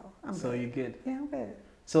person. So I'm good. So you're good. Yeah, I'm good.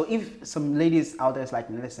 So if some ladies out there is like,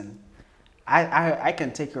 listen, I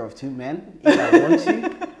can take care of two men if I want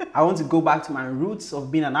to. I want to go back to my roots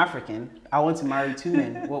of being an African. I want to marry two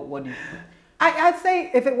men. What do you think? I'd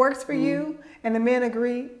say if it works for you and the men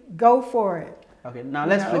agree, go for it. Okay, now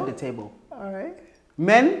let's flip the table. All right.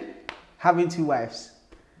 Men having two wives.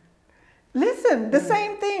 Listen, the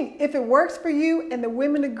same thing. If it works for you and the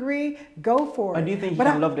women agree, go for it. Or do you think you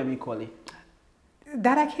can love them equally?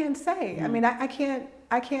 That I can't say. I mean, I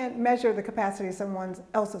can't measure the capacity of someone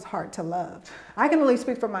else's heart to love. I can only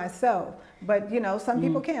speak for myself, but you know, some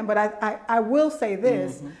people can. But I will say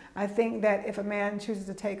this, I think that if a man chooses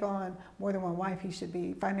to take on more than one wife, he should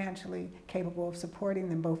be financially capable of supporting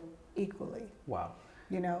them both equally. Wow.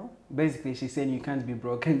 You know? Basically, she's saying you can't be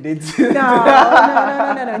broke and date.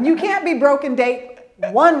 No. You can't be broke and date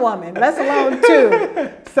one woman, let alone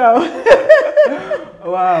two. So.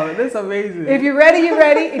 Wow, that's amazing. If you're ready, you're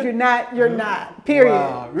ready. If you're not, you're not. Period.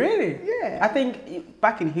 Wow, really? Yeah. I think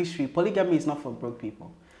back in history, polygamy is not for broke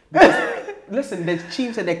people. Because, listen, the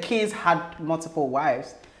chiefs and the kings had multiple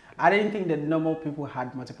wives. I didn't think that normal people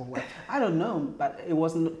had multiple wives. I don't know, but it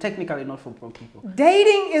was technically not for broke people.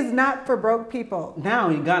 Dating is not for broke people. Now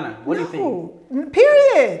in Ghana, what do you think?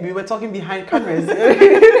 Period. We were talking behind cameras.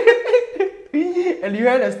 And you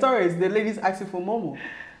heard the stories, the ladies asking for Momo.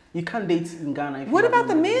 You can't date in Ghana. What about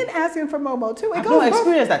the men asking for Momo too? I've not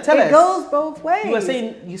experienced that. Tell us. It goes both ways. You were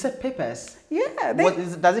saying, you said papers. Yeah.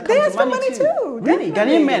 Does it come to money too? Really?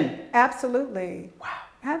 Definitely. Ghanaian men? Absolutely. Wow.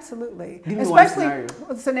 Absolutely. Give me Especially one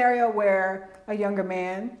a scenario where a younger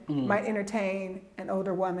man might entertain an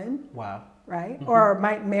older woman. Wow. Right? Or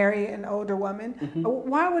might marry an older woman.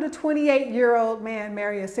 Why would a 28-year-old man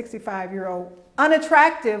marry a 65-year-old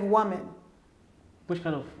unattractive woman? Which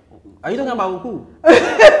kind of... Are you talking about who?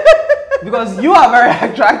 Because you are very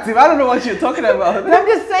attractive. I don't know what you're talking about. But I'm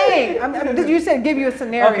just saying. You said give you a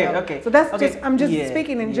scenario. Okay. So that's just. I'm just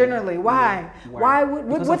speaking in generally. Why? Why would?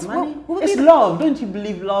 What's money? What It's love. Don't you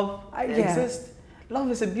believe love Yeah. exists?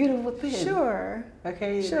 Love is a beautiful thing. Sure.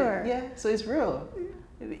 Okay. Sure. Yeah. So it's real.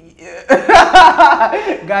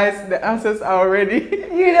 Guys, the answers are already.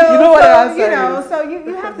 You know what the answer is. So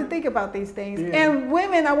you have to think about these things. Yeah. And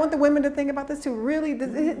women, I want the women to think about this too. Really,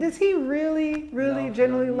 does he really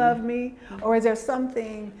genuinely love me, or is there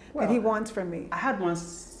something that he wants from me? I had one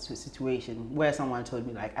situation where someone told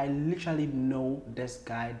me, like, I literally know this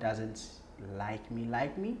guy doesn't like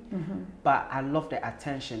me, but I love the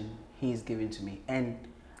attention he's giving to me, and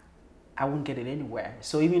I won't get it anywhere.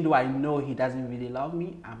 So even though I know he doesn't really love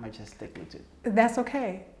me, I might just stick with it. That's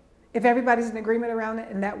okay. If everybody's in agreement around it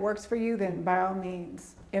and that works for you, then by all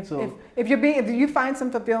means. If you find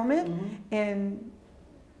some fulfillment in,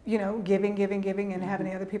 giving and having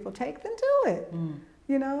the other people take, then do it.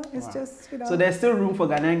 It's just, So there's still room for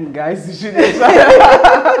Ghanaian guys to shoot each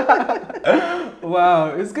other.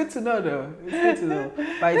 Wow, it's good to know though. It's good to know.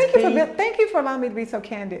 Thank you for allowing me to be so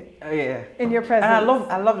candid. In your presence. And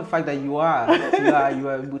I love the fact that you are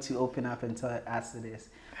able to open up and tell us this.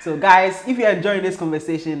 So guys, if you're enjoying this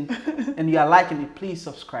conversation and you are liking it, please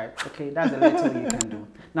subscribe. Okay, that's a little you can do.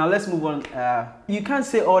 Now let's move on. You can't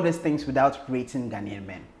say all these things without rating Ghanaian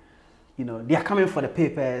men. They are coming for the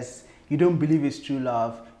papers. You don't believe it's true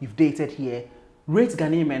love. You've dated here. Rate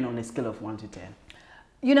Ghanaian men on a scale of 1 to 10.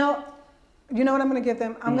 You know what I'm going to give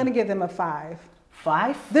them? I'm going to give them a 5.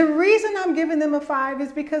 5? The reason I'm giving them a 5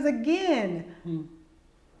 is because, again,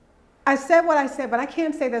 I said what I said, but I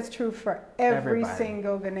can't say that's true for every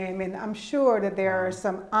single Ghanaian man. I'm sure that there are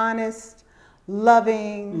some honest,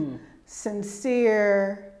 loving,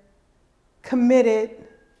 sincere, committed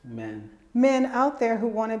men out there who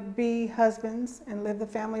want to be husbands and live the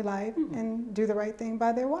family life and do the right thing by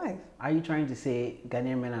their wife. Are you trying to say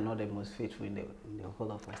Ghanaian men are not the most faithful in the whole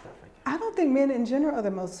of West Africa? I don't think men in general are the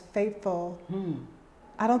most faithful.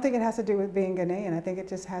 I don't think it has to do with being Ghanaian. I think it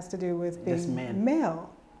just has to do with being male.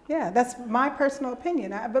 Yeah, that's my personal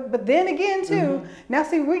opinion. But then again, too, now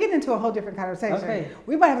see, we're getting into a whole different conversation. Okay.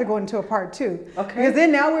 We might have to go into a part 2. Okay. Because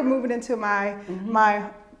then now we're moving into my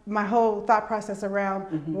whole thought process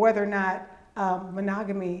around whether or not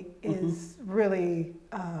monogamy is really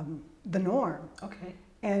the norm. Okay.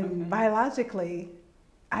 And biologically,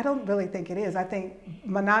 I don't really think it is. I think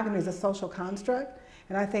monogamy is a social construct,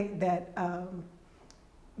 and I think that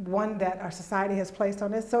one that our society has placed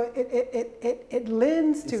on us. So it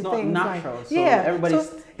lends to things natural, like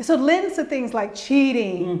so it lends to things like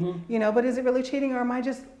cheating. But is it really cheating, or am I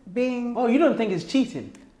just being? Oh, you don't think it's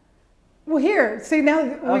cheating? Well, see now.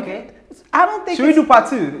 I don't think. Should we do part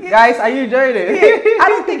 2, guys? Are you enjoying it? I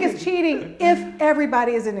don't think it's cheating if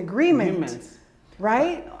everybody is in agreement.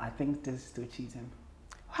 Right? I think this is still cheating.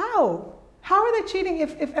 How? How are they cheating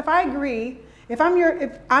if I agree? If I'm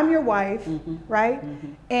your wife, right?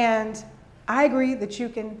 And I agree that you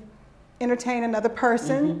can entertain another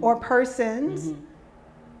person or persons.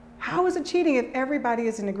 How is it cheating if everybody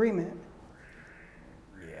is in agreement?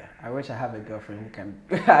 Yeah, I wish I have a girlfriend who can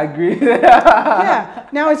agree. Yeah.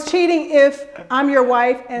 Now it's cheating if I'm your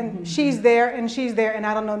wife and she's there and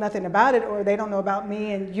I don't know nothing about it, or they don't know about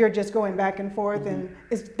me and you're just going back and forth, and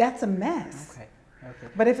that's a mess. Okay.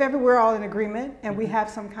 But if ever we're all in agreement and we have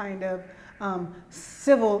some kind of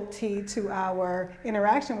civility to our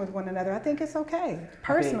interaction with one another, I think it's okay,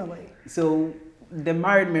 personally. Okay. So the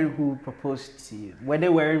married men who proposed to you, were they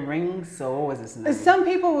wearing rings, or what was this scenario? Some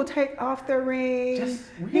people will take off their rings.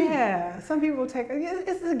 Really? Yeah, some people will take,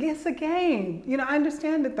 it's a game. I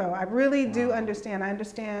understand it though. I really do understand. I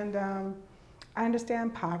understand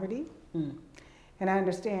poverty, and I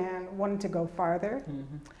understand wanting to go farther.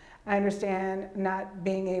 I understand not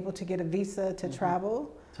being able to get a visa to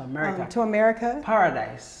travel. To America.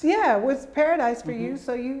 Paradise. Yeah, it was paradise for you,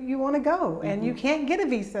 so you want to go, and you can't get a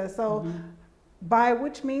visa, so by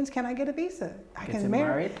which means can I get a visa? I can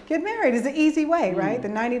get married is the easy way, right? The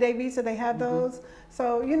 90-day visa, they have those.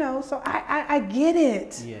 So, so I get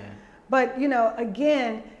it. Yeah. But,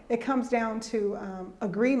 again, it comes down to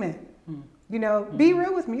agreement. Be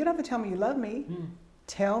real with me. You don't have to tell me you love me.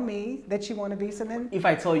 Tell me that you want a visa, then. If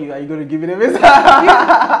I tell you, are you going to give it a visa?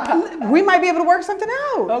 We might be able to work something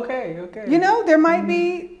out. Okay. There might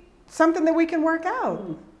be something that we can work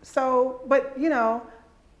out. So, but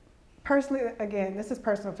personally, again, this is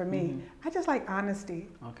personal for me. I just like honesty.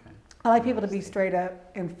 Okay. I like people to be straight up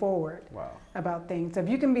and forward about things. So if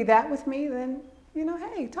you can be that with me, then, you know,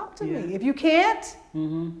 hey, talk to me. If you can't,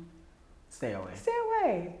 stay away. Stay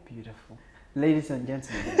away. Beautiful. Ladies and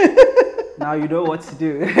gentlemen, now you know what to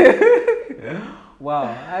do.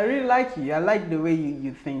 Wow, I really like you. I like the way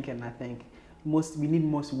you think, and I think we need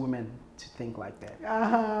most women to think like that.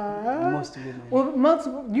 Most women.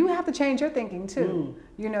 Well, you have to change your thinking too.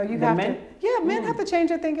 You know, you have to. Yeah, men have to change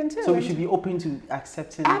their thinking too. So we should be open to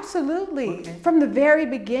accepting. Absolutely. Okay. From the very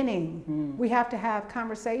beginning, we have to have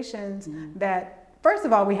conversations that, first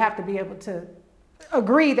of all, we have to be able to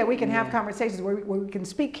agree that we can have conversations where we can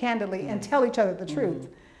speak candidly and tell each other the truth.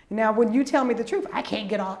 Now, when you tell me the truth, I can't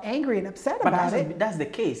get all angry and upset about it. That's the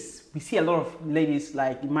case. We see a lot of ladies,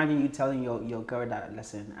 like, imagine you telling your girl that,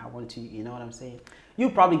 listen, I want to, you know what I'm saying? You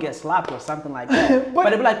probably get slapped or something like that. but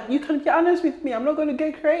they'll be like, you can be honest with me. I'm not going to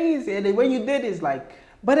get crazy. And then when you did, it's like...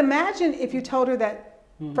 But imagine if you told her that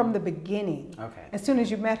from the beginning. Okay. As soon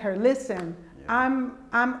as you met her, listen,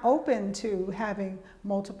 I'm open to having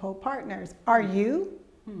multiple partners. Are you?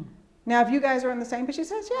 Now, if you guys are on the same page, she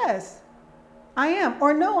says, yes. I am,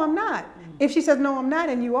 or no, I'm not. If she says, no, I'm not,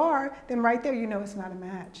 and you are, then right there, you know it's not a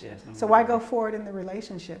match. Yes, so why go forward in the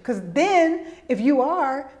relationship? Because then, if you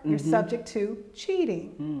are, you're subject to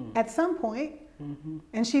cheating at some point,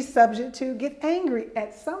 and she's subject to get angry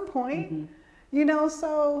at some point. You know,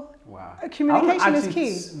 so communication is key.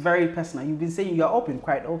 It's very personal. You've been saying you're open,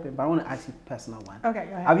 quite open, but I want to ask you a personal one. Okay,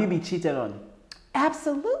 go ahead. Have you been cheated on?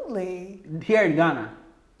 Absolutely. Here in Ghana?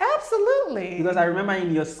 Absolutely. Because I remember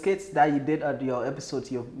in your skits that you did, or your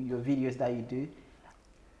episodes, your videos that you do,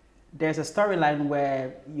 there's a storyline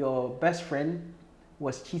where your best friend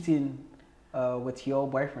was cheating with your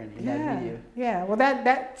boyfriend in that video. Yeah. Well,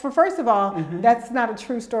 first of all, that's not a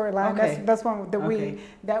true storyline. Okay. That's one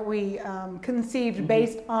that we conceived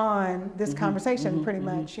based on this conversation, pretty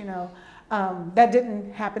much. You know, that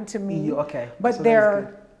didn't happen to me. But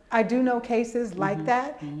so I do know cases like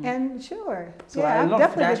that, and sure, so I've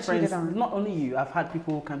definitely been cheated on. Not only you, I've had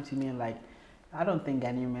people who come to me and like, I don't think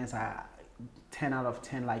Ghanaian men are 10 out of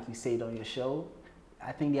 10 like you said on your show.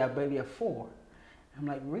 I think they are barely a 4. I'm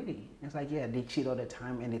like, really? It's like, yeah, they cheat all the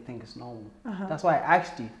time and they think it's normal. That's why I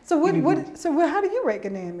asked you. So how do you rate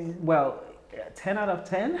Ghanaian men? Well, 10 out of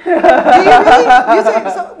 10. Do you really? You say,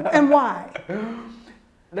 so, and why?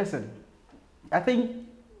 Listen, I think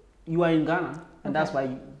you are in Ghana, and that's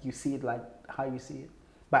why you see it like how you see it.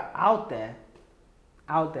 But out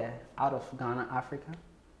of Ghana, Africa,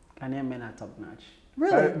 Ghanaian men are top notch.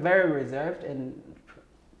 Really? Very, very reserved, and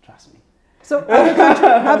trust me. So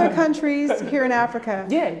other countries here in Africa,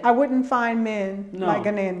 I wouldn't find men like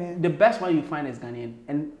Ghanaian men. The best one you find is Ghanaian,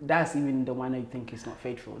 and that's even the one that you think is not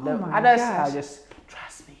faithful. The others are just,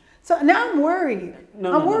 trust me. So now I'm worried.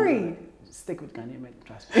 I'm worried. Stick with Ghanaian men,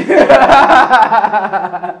 trust me.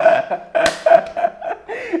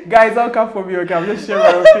 Guys, don't come for me, okay? I'm just sharing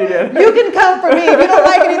my opinion. You can come for me. If you don't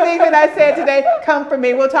like anything that I said today, come for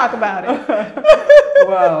me. We'll talk about it.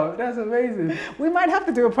 Wow, that's amazing. We might have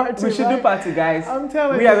to do a part 2. We should do part 2, guys. I'm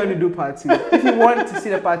telling you. We are going to do part 2. If you want to see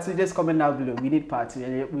the part 2, just comment down below. We need part 2,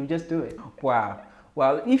 and we'll just do it. Wow.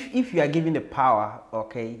 Well, if you are given the power,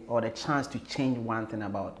 or the chance to change one thing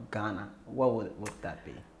about Ghana, what would that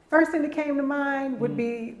be? First thing that came to mind would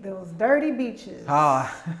be those dirty beaches. I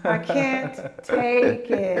can't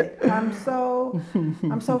take it. I'm so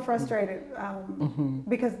frustrated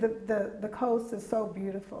because the coast is so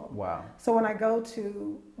beautiful. Wow. So when I go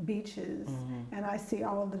to beaches and I see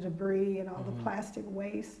all the debris and all the plastic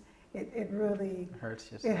waste, it really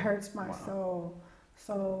hurts my soul.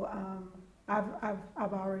 So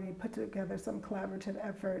I've already put together some collaborative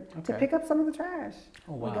effort to pick up some of the trash.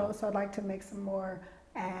 So I'd like to make some more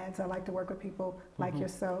ads. I like to work with people like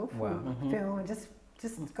yourself who film and just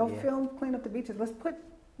go film, clean up the beaches. Let's put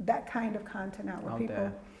that kind of content out where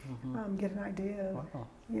people get an idea.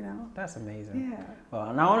 You know, that's amazing. Yeah. Well,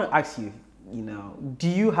 and I want to ask you, you know, do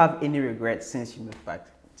you have any regrets since you moved back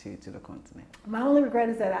to the continent? My only regret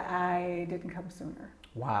is that I didn't come sooner.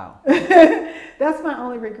 Wow. That's my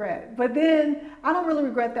only regret. But then I don't really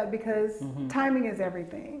regret that because timing is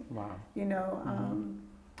everything. Wow. You know,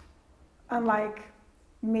 unlike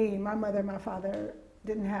me, my mother and my father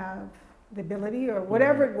didn't have the ability or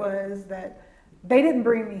whatever it was that they didn't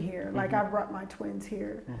bring me here. Like I brought my twins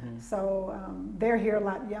here. So they're here a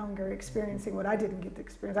lot younger, experiencing what I didn't get to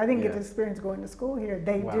experience. I didn't get to experience going to school here.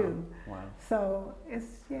 They do. Wow. So it's,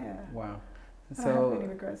 Wow. I don't have any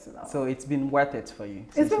regrets at all. So it's been worth it for you?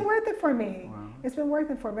 It's been worth it for me. Wow. It's been worth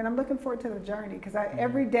it for me. And I'm looking forward to the journey because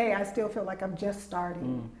every day I still feel like I'm just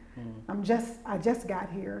starting. I just got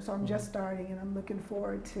here, so I'm just starting, and I'm looking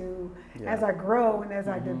forward to, as I grow and as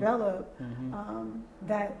I develop,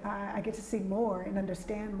 that I get to see more and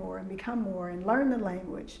understand more and become more and learn the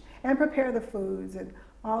language and prepare the foods and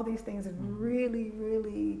all these things, and really,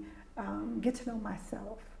 really get to know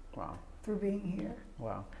myself. Wow. Through being here.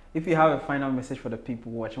 Wow. If you have a final message for the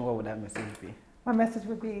people watching, what would that message be? My message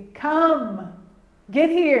would be, come,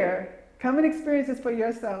 get here, come and experience this for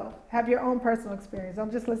yourself. Have your own personal experience.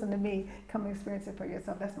 Don't just listen to me. Come and experience it for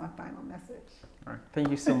yourself. That's my final message. All right.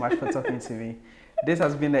 Thank you so much for talking to me. This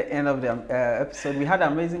has been the end of the episode. We had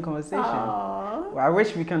an amazing conversation. Well, I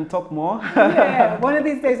wish we can talk more. Yeah, one of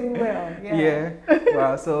these days we will. Yeah.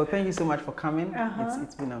 Wow. So thank you so much for coming.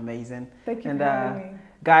 It's been amazing. Thank you for having me.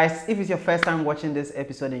 Guys, if it's your first time watching this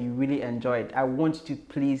episode and you really enjoyed, I want you to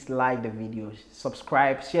please like the video,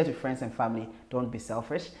 subscribe, share to friends and family. Don't be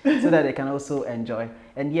selfish, so that they can also enjoy.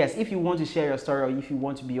 And yes, if you want to share your story, or if you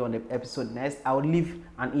want to be on the episode next, I will leave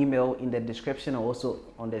an email in the description or also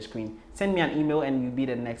on the screen. Send me an email and you'll be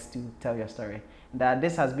the next to tell your story. And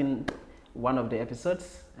this has been one of the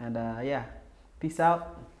episodes. And yeah, peace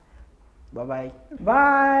out. Bye-bye.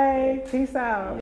 Bye. Peace out.